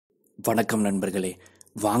வணக்கம் நண்பர்களே,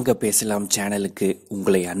 வாங்க பேசலாம் சேனலுக்கு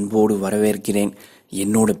உங்களை அன்போடு வரவேற்கிறேன்.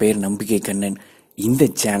 என்னோட பேர் நம்பிக்கை கண்ணன். இந்த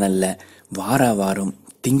சேனல்ல வாரம்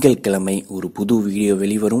திங்கட்கிழமை ஒரு புது வீடியோ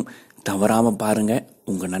வெளிவரும். தவறாம பாருங்க,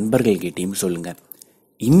 உங்க நண்பர்கள்கிட்டையும் சொல்லுங்க.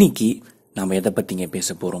 இன்னைக்கு நாம எதை பத்திங்க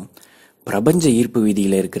பேச போறோம்? பிரபஞ்ச ஈர்ப்பு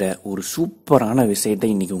விதியில இருக்கிற ஒரு சூப்பரான விஷயத்தை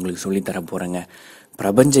இன்னைக்கு உங்களுக்கு சொல்லி தர போறேங்க.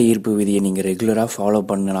 பிரபஞ்ச ஈர்ப்பு விதியை நீங்க ரெகுலரா ஃபாலோ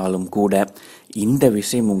பண்ணினாலும் கூட இந்த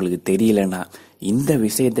விஷயம் உங்களுக்கு தெரியலனா, இந்த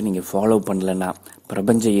விஷயத்தை நீங்க ஃபாலோ பண்ணலனா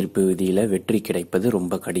பிரபஞ்ச ஈர்ப்பு விதியில வெற்றி கிடைப்பது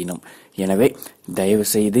ரொம்ப கடினம். எனவே தயவு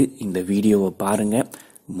செய்து இந்த வீடியோவை பாருங்க,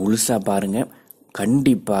 முழுசா பாருங்க.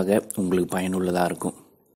 கண்டிப்பாக உங்களுக்கு பயனுள்ளதா இருக்கும்.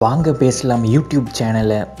 வாங்க பேசலாம் யூடியூப்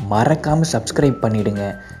சேனலை மறக்காமல் சப்ஸ்கிரைப் பண்ணிவிடுங்க.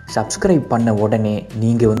 சப்ஸ்கிரைப் பண்ண உடனே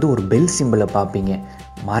நீங்கள் ஒரு பெல் சிம்பிளை பார்ப்பீங்க.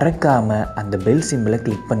 மறக்காமல் அந்த பெல் சிம்பிளை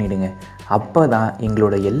கிளிக் பண்ணிவிடுங்க. அப்போ தான்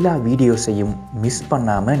எங்களோட எல்லா வீடியோஸையும் மிஸ்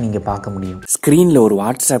பண்ணாமல் நீங்கள் பார்க்க முடியும். ஸ்க்ரீனில் ஒரு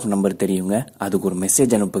வாட்ஸ்அப் நம்பர் தெரியுங்க, அதுக்கு ஒரு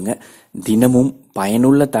மெசேஜ் அனுப்புங்க. தினமும்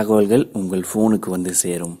பயனுள்ள தகவல்கள் உங்கள் ஃபோனுக்கு வந்து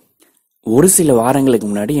சேரும். ஒரு சில வாரங்களுக்கு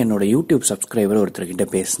முன்னாடி என்னோட யூடியூப் சப்ஸ்கிரைபர் ஒருத்தர்கிட்ட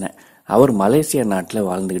பேசினேன். அவர் மலேசியா நாட்டில்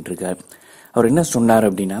வாழ்ந்துகிட்டு இருக்கார். அவர் என்ன சொன்னார்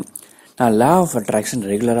அப்படின்னா, நான் லா ஆஃப் அட்ராக்ஷன்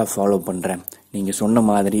ரெகுலராக ஃபாலோ பண்ணுறேன். நீங்கள் சொன்ன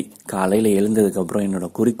மாதிரி காலையில் எழுந்ததுக்கப்புறம் என்னோட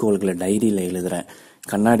குறிக்கோள்களை டைரியில் எழுதுகிறேன்,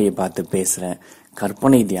 கண்ணாடியை பார்த்து பேசுகிறேன்,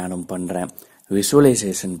 கற்பனை தியானம் பண்ணுறேன்,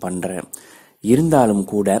 விசுவலைசேஷன் பண்ணுறேன். இருந்தாலும்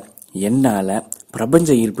கூட என்னால் பிரபஞ்ச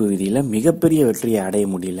ஈர்ப்பு விதியில் மிகப்பெரிய வெற்றியை அடைய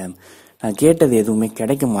முடியல. நான் கேட்டது எதுவுமே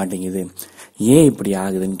கிடைக்க மாட்டேங்குது, ஏன் இப்படி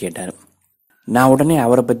ஆகுதுன்னு கேட்டார். நான் உடனே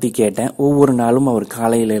அவரை பற்றி கேட்டேன். ஒவ்வொரு நாளும் அவர்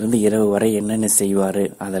காலையிலிருந்து இரவு வரை என்னென்ன செய்வார்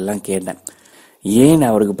அதெல்லாம் கேட்டேன். ஏன்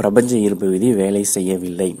அவருக்கு பிரபஞ்ச ஈர்ப்பு விதி வேலை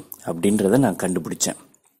செய்யவில்லை அப்படின்றத நான் கண்டுபிடிச்சேன்.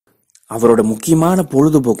 அவரோட முக்கியமான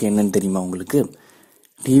பொழுதுபோக்கு என்னன்னு தெரியுமா உங்களுக்கு?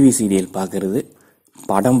 டிவி சீரியல் பார்க்கறது,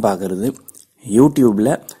 படம் பார்க்கறது, யூடியூப்ல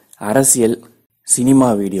அரசியல் சினிமா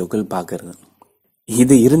வீடியோக்கள் பார்க்கறது.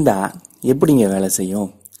 இது இருந்தா எப்படிங்க வேலை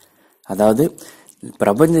செய்யும்? அதாவது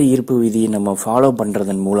பிரபஞ்ச ஈர்ப்பு விதியை நம்ம ஃபாலோ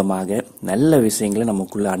பண்றதன் மூலமாக நல்ல விஷயங்களை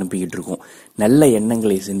நமக்குள்ள அனுப்பிக்கிட்டு இருக்கோம், நல்ல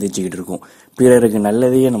எண்ணங்களை சிந்திச்சுக்கிட்டு இருக்கோம், பிறருக்கு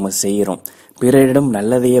நல்லதையே நம்ம செய்யறோம், பிறரிடம்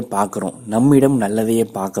நல்லதையே பார்க்கறோம், நம்மிடம் நல்லதையே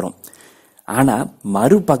பார்க்கறோம். ஆனா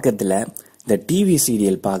மறுபக்கத்துல இந்த டிவி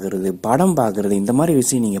சீரியல் பார்க்கறது, படம் பார்க்கறது, இந்த மாதிரி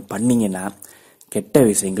விஷயம் நீங்க பண்ணீங்கன்னா கெட்ட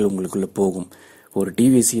விஷயங்கள் உங்களுக்குள்ள போகும். ஒரு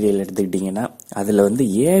டிவி சீரியல் எடுத்துக்கிட்டீங்கன்னா அதுல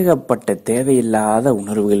ஏகப்பட்ட தேவையில்லாத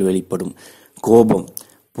உணர்வுகள் வெளிப்படும். கோபம்,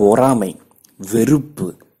 பொறாமை, வெறுப்பு,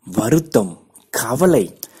 வருத்தம், கவலை,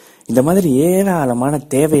 இந்த மாதிரி ஏராளமான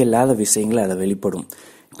தேவையில்லாத விஷயங்கள் அதை வெளிப்படும்.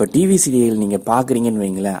 இப்ப டிவி சீரியல் நீங்க பாக்குறீங்கன்னு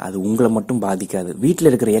வைங்களேன், அது உங்களை மட்டும் பாதிக்காது, வீட்டுல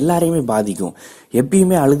இருக்கிற எல்லாரையுமே பாதிக்கும்.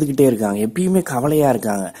 எப்பயுமே அழுதுகிட்டே இருக்காங்க, எப்பயுமே கவலையா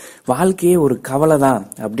இருக்காங்க, வாழ்க்கையே ஒரு கவலை தான்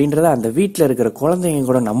அப்படின்றத அந்த வீட்டுல இருக்கிற குழந்தைங்க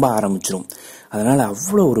கூட நம்ப ஆரம்பிச்சிடும். அதனால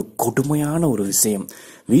அவ்வளோ ஒரு கொடுமையான ஒரு விஷயம்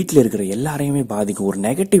வீட்டுல இருக்கிற எல்லாரையுமே பாதிக்கும். ஒரு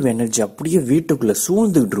நெகட்டிவ் எனர்ஜி அப்படியே வீட்டுக்குள்ள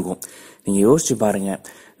சூழ்ந்துகிட்டு இருக்கும். நீங்க யோசிச்சு பாருங்க,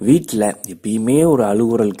 வீட்டுல எப்பயுமே ஒரு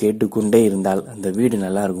அழுகுரல் கேட்டுக்கொண்டே இருந்தால் அந்த வீடு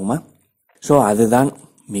நல்லா இருக்குமா? ஸோ அதுதான்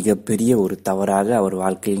மிகப்பெரிய ஒரு தவறாக அவர்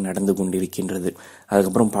வாழ்க்கையில் நடந்து கொண்டிருக்கின்றது.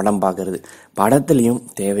 அதுக்கப்புறம் படம் பார்க்கறது, படத்துலையும்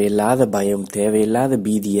தேவையில்லாத பயம், தேவையில்லாத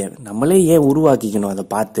பீதியை நம்மளே ஏன் உருவாக்கிக்கணும்? அதை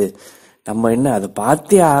பார்த்து நம்ம என்ன அதை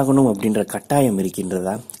பார்த்தே ஆகணும் அப்படின்ற கட்டாயம்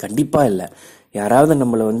இருக்கின்றதா? கண்டிப்பா இல்லை. யாராவது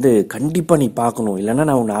நம்மளை கண்டிப்பா நீ பார்க்கணும், இல்லைன்னா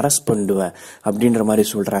நான் உன்னை அரெஸ்ட் பண்ணிடுவேன் அப்படின்ற மாதிரி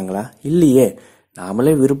சொல்றாங்களா? இல்லையே.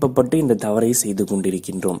 நாமளே விருப்பப்பட்டு இந்த தவறை செய்து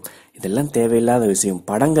கொண்டிருக்கின்றோம். இதெல்லாம் தேவையில்லாத விஷயம்.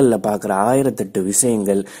 படங்கள்ல பார்க்குற 1008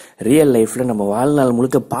 விஷயங்கள் ரியல் லைஃப்ல நம்ம வாழ்நாள்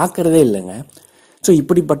முழுக்க பார்க்கறதே இல்லைங்க. ஸோ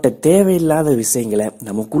இப்படிப்பட்ட தேவையில்லாத விஷயங்களை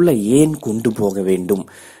நமக்குள்ள ஏன் கொண்டு போக வேண்டும்?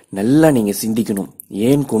 நல்லா நீங்க சிந்திக்கணும்,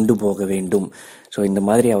 ஏன் கொண்டு போக வேண்டும்? ஸோ இந்த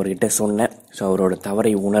மாதிரி அவர்கிட்ட சொன்னேன். ஸோ அவரோட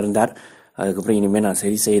தவறை உணர்ந்தார். அதுக்கப்புறம் இனிமேல் நான்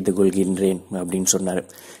சரி செய்து கொள்கின்றேன் அப்படின்னு சொன்னார்.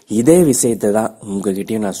 இதே விஷயத்தை தான்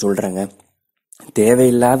உங்ககிட்டயும் நான் சொல்றேங்க.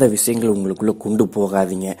 தேவையில்லாத விஷயங்கள் உங்களுக்குள்ள கொண்டு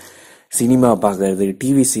போகாதீங்க. சினிமா பார்க்கறது,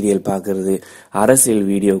 டிவி சீரியல் பார்க்கறது, அரசியல்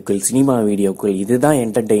வீடியோக்கள், சினிமா வீடியோக்கள், இதுதான்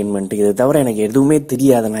என்டர்டெயின்மெண்ட். இதை தவிர எனக்கு எதுவுமே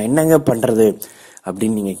தெரியாது, நான் என்னங்க பண்றது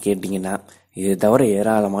அப்படின்னு நீங்க கேட்டீங்கன்னா, இதை தவிர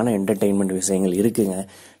ஏராளமான என்டர்டெயின்மெண்ட் விஷயங்கள் இருக்குங்க.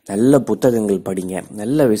 நல்ல புத்தகங்கள் படிங்க,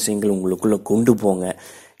 நல்ல விஷயங்கள் உங்களுக்குள்ள கொண்டு போங்க.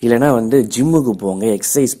 இல்லைன்னா ஜிம்முக்கு போங்க,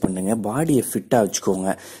 எக்ஸசைஸ் பண்ணுங்க, பாடியை ஃபிட்டா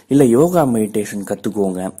வச்சுக்கோங்க, இல்லை யோகா மெடிடேஷன்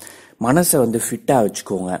கத்துக்கோங்க, மனசை ஃபிட்டா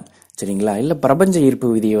வச்சுக்கோங்க. சரிங்களா? இல்லை பிரபஞ்ச ஈர்ப்பு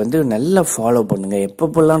விதியை நல்லா ஃபாலோ பண்ணுங்க.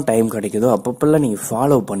 எப்பப்பெல்லாம் டைம் கிடைக்குதோ அப்பப்பெல்லாம் நீங்க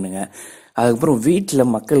ஃபாலோ பண்ணுங்க. அதுக்கப்புறம்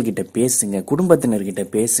வீட்டில் மக்கள்கிட்ட பேசுங்க, குடும்பத்தினர்கிட்ட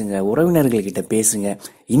பேசுங்க, உறவினர்கள்கிட்ட பேசுங்க.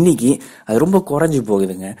 இன்னைக்கு அது ரொம்ப குறைஞ்சு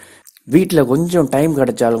போகுதுங்க. வீட்டில் கொஞ்சம் டைம்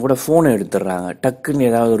கிடைச்சாலும் கூட ஃபோனை எடுத்துடுறாங்க, டக்குன்னு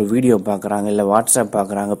ஏதாவது ஒரு வீடியோ பார்க்குறாங்க, இல்லை வாட்ஸ்அப்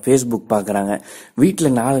பார்க்குறாங்க, ஃபேஸ்புக் பார்க்குறாங்க.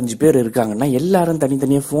 வீட்டில் 4-5 பேர் இருக்காங்கன்னா எல்லாரும்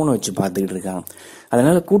தனித்தனியாக ஃபோனை வச்சு பார்த்துக்கிட்டு இருக்காங்க.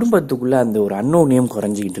 அதனால குடும்பத்துக்குள்ள அந்த ஒரு அன்னோன்யம்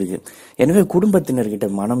குறைஞ்சிக்கிட்டு இருக்கு. எனவே குடும்பத்தினர்கிட்ட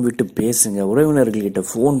மனம் விட்டு பேசுங்க, உறவினர்கள்கிட்ட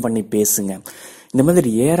ஃபோன் பண்ணி பேசுங்க. இந்த மாதிரி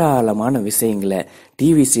ஏராளமான விஷயங்களை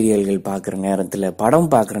டிவி சீரியல்கள் பார்க்குற நேரத்தில், படம்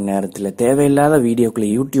பார்க்குற நேரத்தில், தேவையில்லாத வீடியோக்களை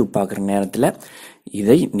யூடியூப் பார்க்குற நேரத்தில்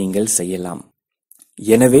இதை நீங்கள் செய்யலாம்.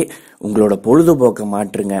 எனவே உங்களோட பொழுதுபோக்கை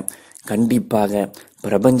மாற்றுங்க. கண்டிப்பாக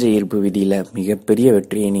பிரபஞ்ச ஈர்ப்பு விதியில மிகப்பெரிய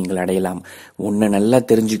வெற்றியை நீங்கள் அடையலாம். ஒன்றை நல்லா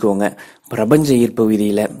தெரிஞ்சுக்கோங்க, பிரபஞ்ச ஈர்ப்பு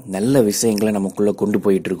விதியில நல்ல விஷயங்களை நமக்குள்ள கொண்டு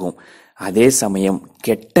போயிட்டு இருக்கோம். அதே சமயம்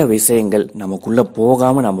கெட்ட விஷயங்கள் நமக்குள்ள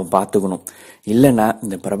போகாம நம்ம பார்த்துக்கணும். இல்லைன்னா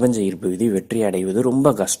இந்த பிரபஞ்ச ஈர்ப்பு விதி வெற்றி அடைவது ரொம்ப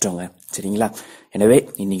கஷ்டங்க. சரிங்களா? எனவே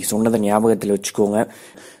இன்னைக்கு சொன்னதை ஞாபகத்தில் வச்சுக்கோங்க.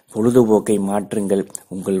 பொழுதுபோக்கை மாற்றுங்கள்,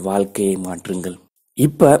 உங்கள் வாழ்க்கையை மாற்றுங்கள்.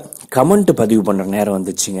 இப்ப கமெண்ட் பதிவு பண்ற நேரம்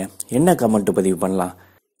வந்துச்சுங்க. என்ன கமெண்ட் பதிவு பண்ணலாம்?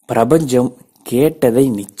 பிரபஞ்சம் கேட்டதை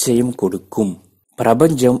நிச்சயம் கொடுக்கும்,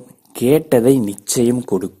 பிரபஞ்சம் கேட்டதை நிச்சயம்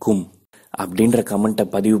கொடுக்கும் அப்படின்ற கமெண்ட்டை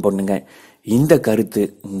பதிவு பண்ணுங்க. இந்த கருத்து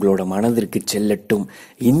உங்களோட மனதிற்கு செல்லட்டும்,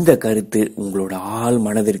 இந்த கருத்து உங்களோட ஆள்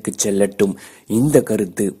மனதிற்கு செல்லட்டும், இந்த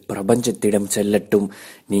கருத்து பிரபஞ்சத்திடம் செல்லட்டும்.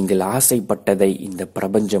 நீங்கள் ஆசைப்பட்டதை இந்த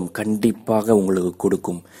பிரபஞ்சம் கண்டிப்பாக உங்களுக்கு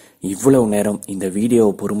கொடுக்கும். இவ்வளவு நேரம் இந்த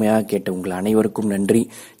வீடியோவை பொறுமையாக கேட்ட உங்கள் அனைவருக்கும் நன்றி.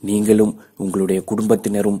 நீங்களும் உங்களுடைய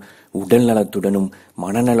குடும்பத்தினரும் உடல் நலத்துடனும்,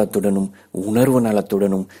 மனநலத்துடனும், உணர்வு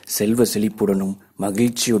நலத்துடனும், செல்வ செழிப்புடனும்,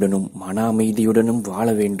 மகிழ்ச்சியுடனும், மன அமைதியுடனும் வாழ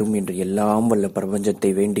வேண்டும் என்று எல்லாம் வல்ல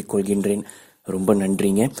பிரபஞ்சத்தை வேண்டிக் கொள்கின்றேன். ரொம்ப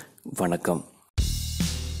நன்றிங்க. வணக்கம்.